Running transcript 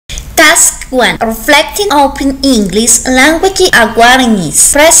Task 1. Reflecting Open English Language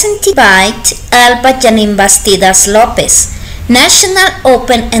Awareness. Presented by ELVA YANIN BASTIDAS LÓPEZ, National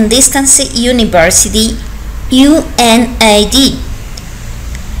Open and Distance University, UNAD.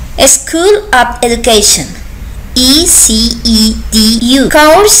 School of Education, ECEDU.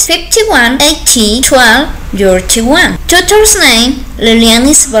 Course 51-18-12-31. Tutor's name,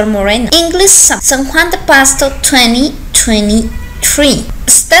 Lilianis Moreno. English San Juan de Pasto 2023.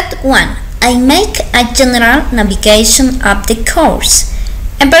 Step 1. I make a general navigation of the course.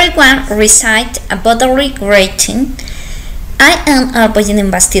 Everyone recite a bodily greeting. I am ELVA YANIN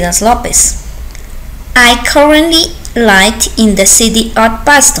BASTIDAS LÓPEZ. I currently live in the city of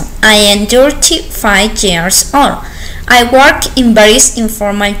Pasto. I am 35 years old. I work in various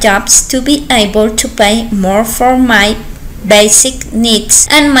informal jobs to be able to pay more for my basic needs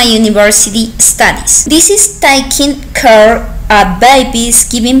and my university studies. This is taking care of babies,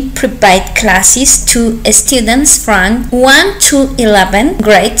 giving private classes to students from 1 to 11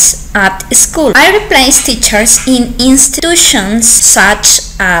 grades at school. I replace teachers in institutions such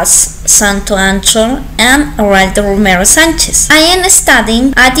as Santo and Heraldo Romero Sanchez. I am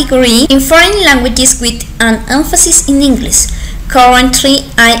studying a degree in foreign languages with an emphasis in English. Currently,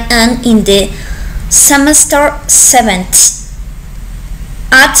 I am in the semester 7th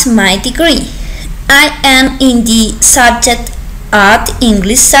at my degree. I am in the subject at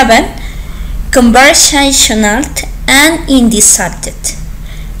English 7, conversational, and in this subject.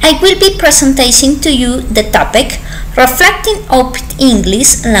 I will be presenting to you the topic Reflecting Open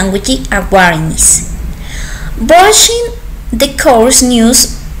English Language Awareness. Browsing the course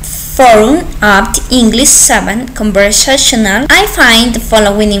news forum of English 7 Conversational, I find the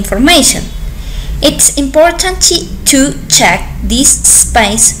following information. It's important to check this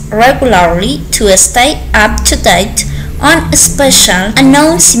space regularly to stay up to date on special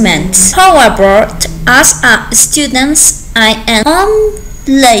announcements. However, as a student, I am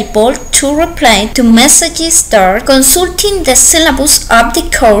unable to reply to messages there. Consulting the syllabus of the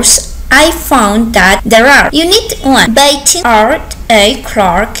course, I found that there are Unit 1, Baking, Art, A.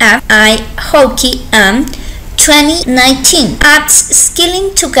 Clark, F.I. Hockey, and 2019 adds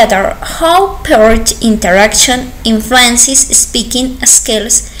skilling together how peer interaction influences speaking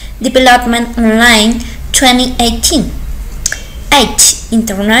skills development online 2018. H.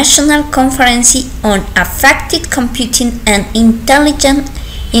 International Conference on Affective Computing and Intelligent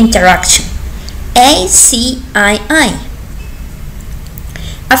Interaction, ACII.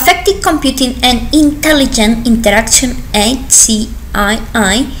 Affective Computing and Intelligent Interaction, ACII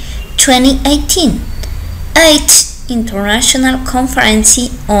 2018. H. International Conference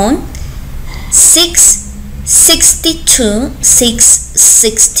on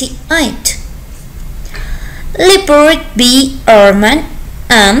 662-668. Lippert B. Ehrman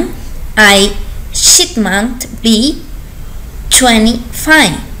and I. Shipman B.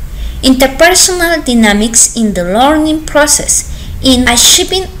 25. Interpersonal Dynamics in the Learning Process in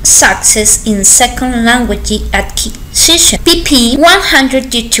Achieving Success in Second Language Acquisition, pp.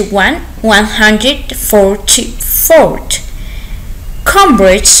 151-144.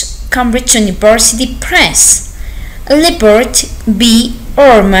 Cambridge University Press. Lippert B.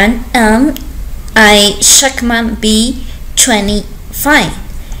 Ehrman and I. Shipman B. 25.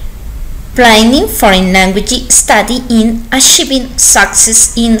 Planning Foreign Language Study in Achieving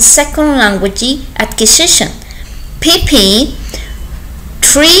Success in Second Language Acquisition, pp.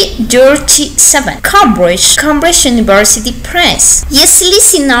 337. Cambridge University Press. Yes,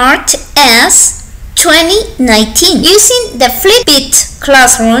 listener S. 2019. Using the Flipit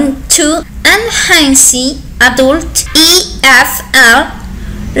Classroom to enhance adult EFL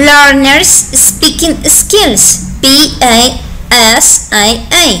learners' speaking skills,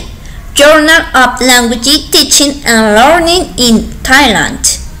 BASIA. Journal of Language Teaching and Learning in Thailand.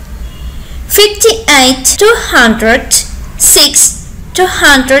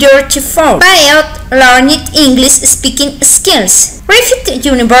 58-206-234. Buyout Learning English Speaking Skills. Griffith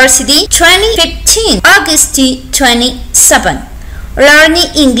University 2015. August 27.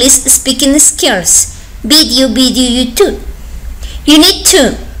 Learning English Speaking Skills. Video YouTube. Unit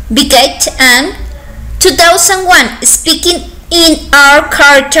 2. Begat and 2001. Speaking in Our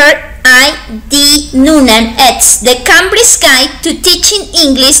Carter I.D. Noonan eds The Cambridge Guide to Teaching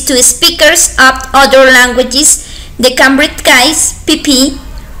English to Speakers of Other Languages, The Cambridge Guides, pp.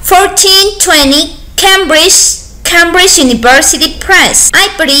 1420, Cambridge University Press,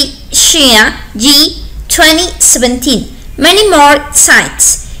 Ivory Shia, G. 2017. Many more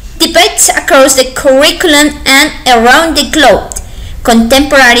sites. Debates across the curriculum and around the globe.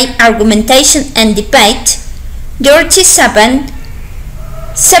 Contemporary Argumentation and Debate, 37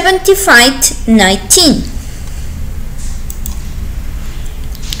 7519.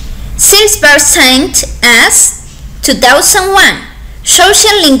 6% as 2001.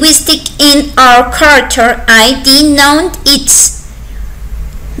 Social linguistic in our culture ID known it's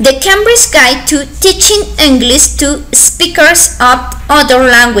the Cambridge Guide to Teaching English to Speakers of Other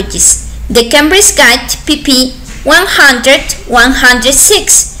Languages. The Cambridge Guide PP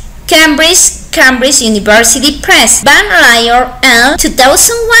 100-106. Cambridge University Press. Van Lier L.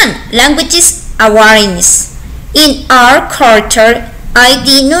 2001. Languages Awareness in Our Culture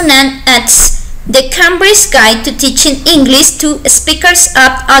ID Noonan at the Cambridge Guide to Teaching English to Speakers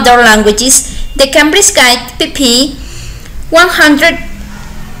of Other Languages. The Cambridge Guide PP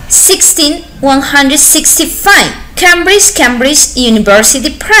 116-165. Cambridge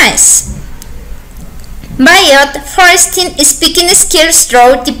University Press. Biot Foresting Speaking Skills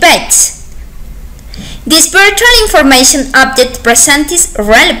Draw Debates. This virtual information update presents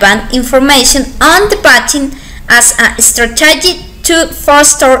relevant information on debating as a strategy to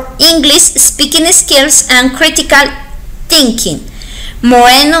foster English speaking skills and critical thinking.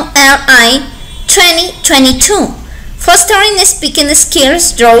 Moreno L.I. 2022. Fostering speaking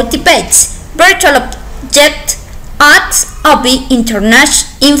skills through debates. Virtual object at OBI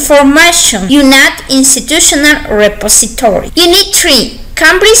Information Unit Institutional Repository. Unit 3.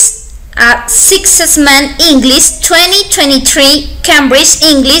 Cambridge Assessment English 2023. Cambridge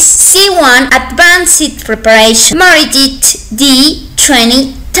English C1 Advanced Preparation. Meredith D.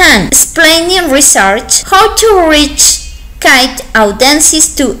 2010. Explaining research. How to reach kite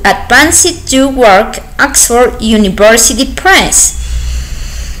audiences to advance your work. Oxford University Press.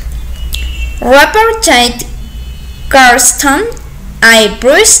 Robert J. Garston, I.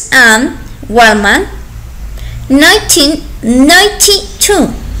 Bruce and Wellman,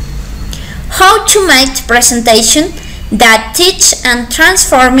 1992. How to make presentation that teach and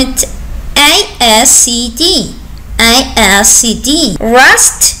transform it. ASCD.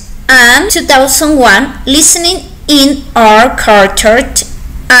 Rust and 2001. Listening in Our Culture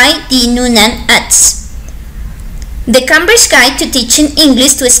ID Noonan ads. The Cambridge Guide to Teaching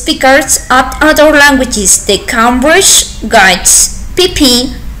English to Speakers of Other Languages. The Cambridge Guides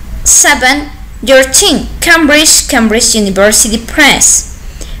PP 713. Cambridge University Press.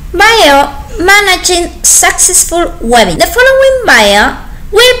 Bio Managing Successful Webinar. The following bio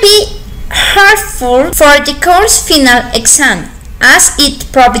will be helpful for the course final exam, as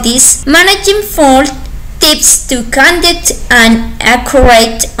it provides managing full tips to conduct an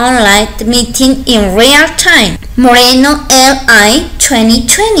accurate online meeting in real time. Moreno L.I.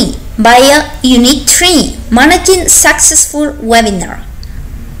 2020. Bio Unit 3. Managing Successful Webinar.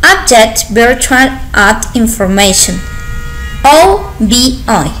 Object Virtual Ad Information.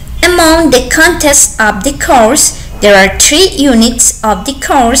 OBI. Among the contents of the course, there are 3 units of the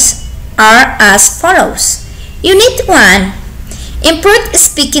course are as follows. Unit 1. Improved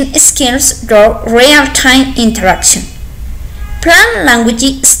speaking skills through real-time interaction. Plan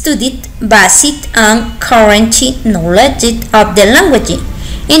language studied based on current knowledge of the language.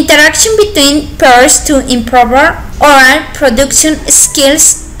 Interaction between peers to improve oral production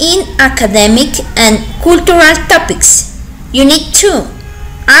skills in academic and cultural topics. Unit 2.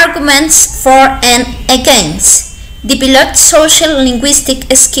 Arguments for and against. Develop social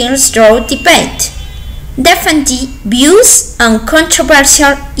linguistic skills through debate. Defend views on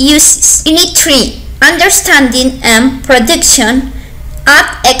controversial uses. Unit 3. Understanding and prediction of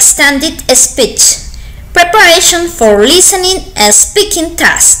extended speech. Preparation for listening and speaking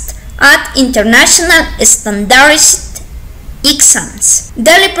tests at international standardized exams.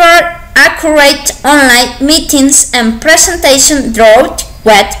 Deliver accurate online meetings and presentation through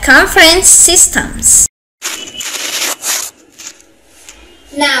web conference systems.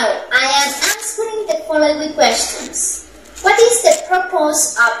 Now, I am answering the following questions. What is the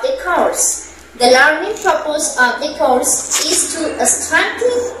purpose of the course? The learning purpose of the course is to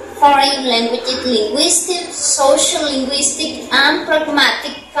strengthen foreign language linguistic, social linguistic, and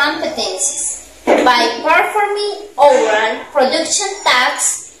pragmatic competencies by performing oral production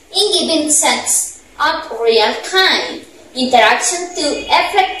tasks in given sets of real-time interaction to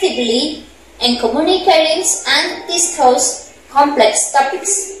effectively and communicate and discuss complex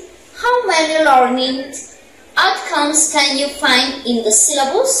topics. How many learning outcomes can you find in the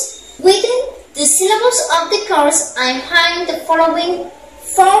syllabus? Within the syllabus of the course, I find the following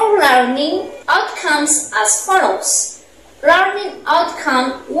 4 learning outcomes as follows. Learning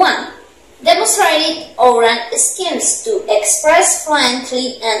outcome 1. Demonstrated oral skills to express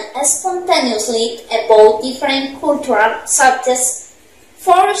fluently and spontaneously about different cultural subjects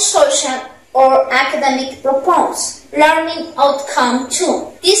for social or academic purpose. Learning outcome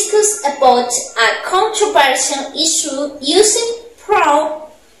 2. Discuss about a controversial issue using pro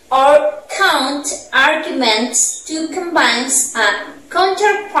or counter arguments to convince a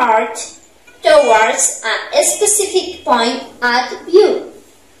counterpart towards a specific point of view.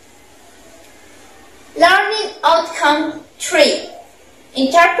 Learning outcome 3.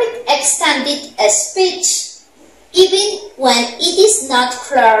 Interpret extended speech even when it is not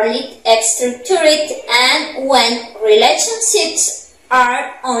clearly structured and when relationships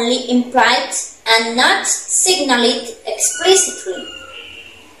are only implied and not signaled explicitly.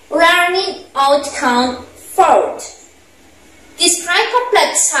 Learning outcome 4. Describe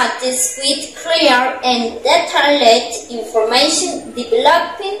complex subjects with clear and detailed information,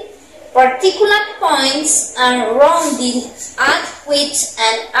 developing particular points and rounding out with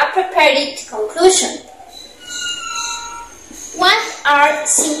an appropriate conclusion. What are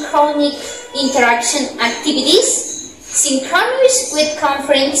synchronic interaction activities? Synchronous with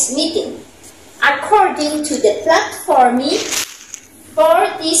conference meeting. According to the platforming for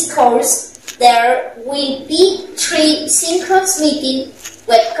this course, there will be 3 synchronous meetings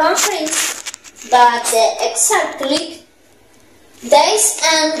with conference, but the exactly days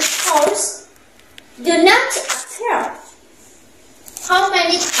and course do not appear. How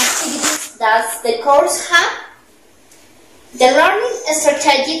many activities does the course have? The learning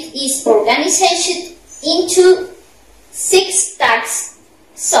strategy is organized into 6 tasks.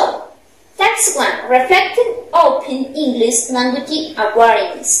 So, task 1, reflecting open English language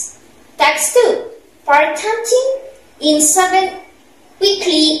awareness. Task 2, participating in 7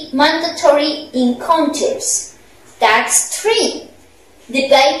 weekly mandatory encounters. Task 3,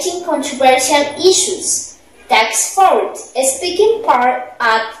 debating controversial issues. Task 4, speaking part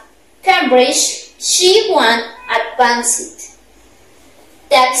at Cambridge C1 Advanced.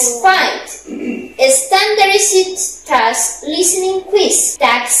 Task 5, standardized task listening quiz.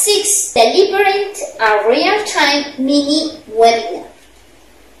 Task 6, delivering a real-time mini webinar.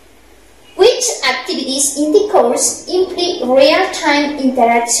 Which activities in the course imply real-time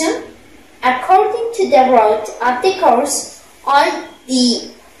interaction? According to the route of the course, all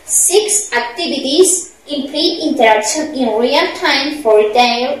the 6 activities imply interaction in real time for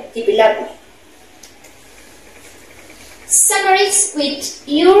their development. Summarize with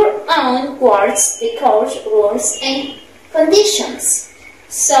your own words the course rules and conditions.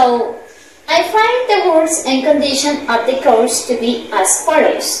 So, I find the rules and conditions of the course to be as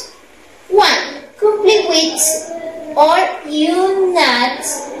follows. 1. Complete with or unite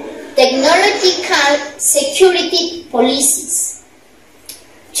technological security policies.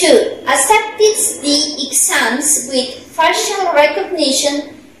 2. Accept the exams with facial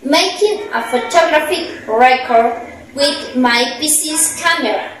recognition, making a photographic record with my PC's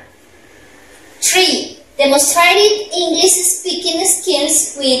camera. 3. Demonstrated English speaking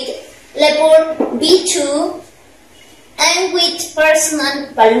skills with level B2 and with personal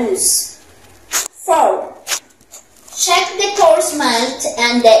values. 4. Check the course mail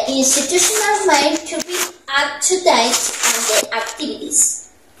and the institutional mail to be up to date on the activities.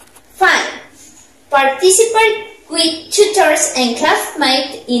 5. Participate with tutors and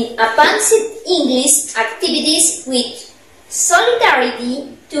classmates in advanced English activities with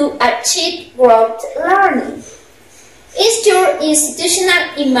solidarity to achieve growth learning. Is your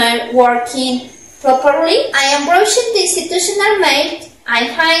institutional email working properly? I am browsing the institutional mail. I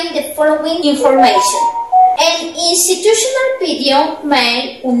find the following information. An institutional video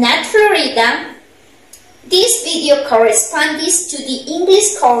mail, UNAT Florida. This video corresponds to the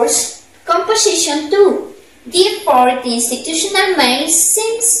English course Composition 2. Therefore, the institutional mail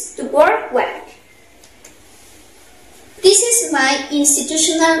seems to work well. This is my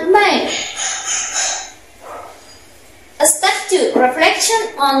institutional mail. Step 2.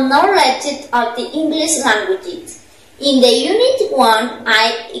 Reflection on knowledge of the English language. In the Unit 1,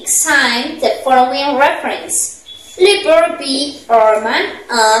 I examined the following reference. Lieber B. Orman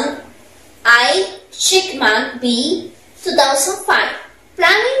and I. Schickman B. 2005.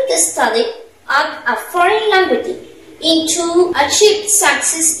 Planning the study of a foreign language into achieve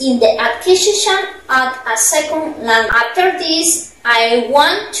success in the acquisition of a second language. After this, I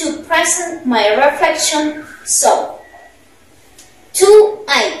want to present my reflection. So,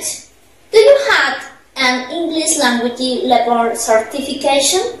 2.8. Do you have an English language level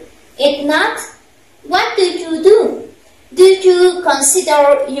certification? If not, what do you do? Do you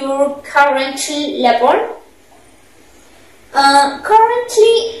consider your current level?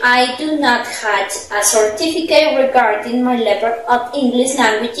 Currently, I do not have a certificate regarding my level of English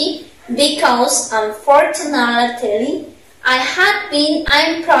language because, unfortunately, I had been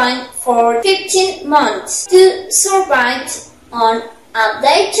unemployed for 15 months. To survive on a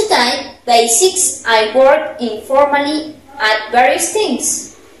day-to-day basis, I worked informally at various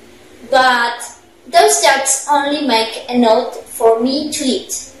things. But those jobs only make enough for me to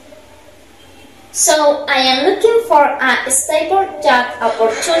eat. So I am looking for a stable job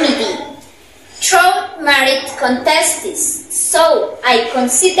opportunity. Through merit contests, so I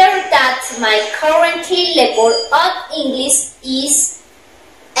consider that my current level of English is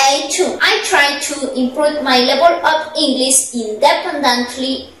A2. I try to improve my level of English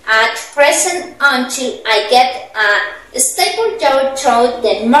independently at present until I get a stable job through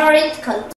the merit contest.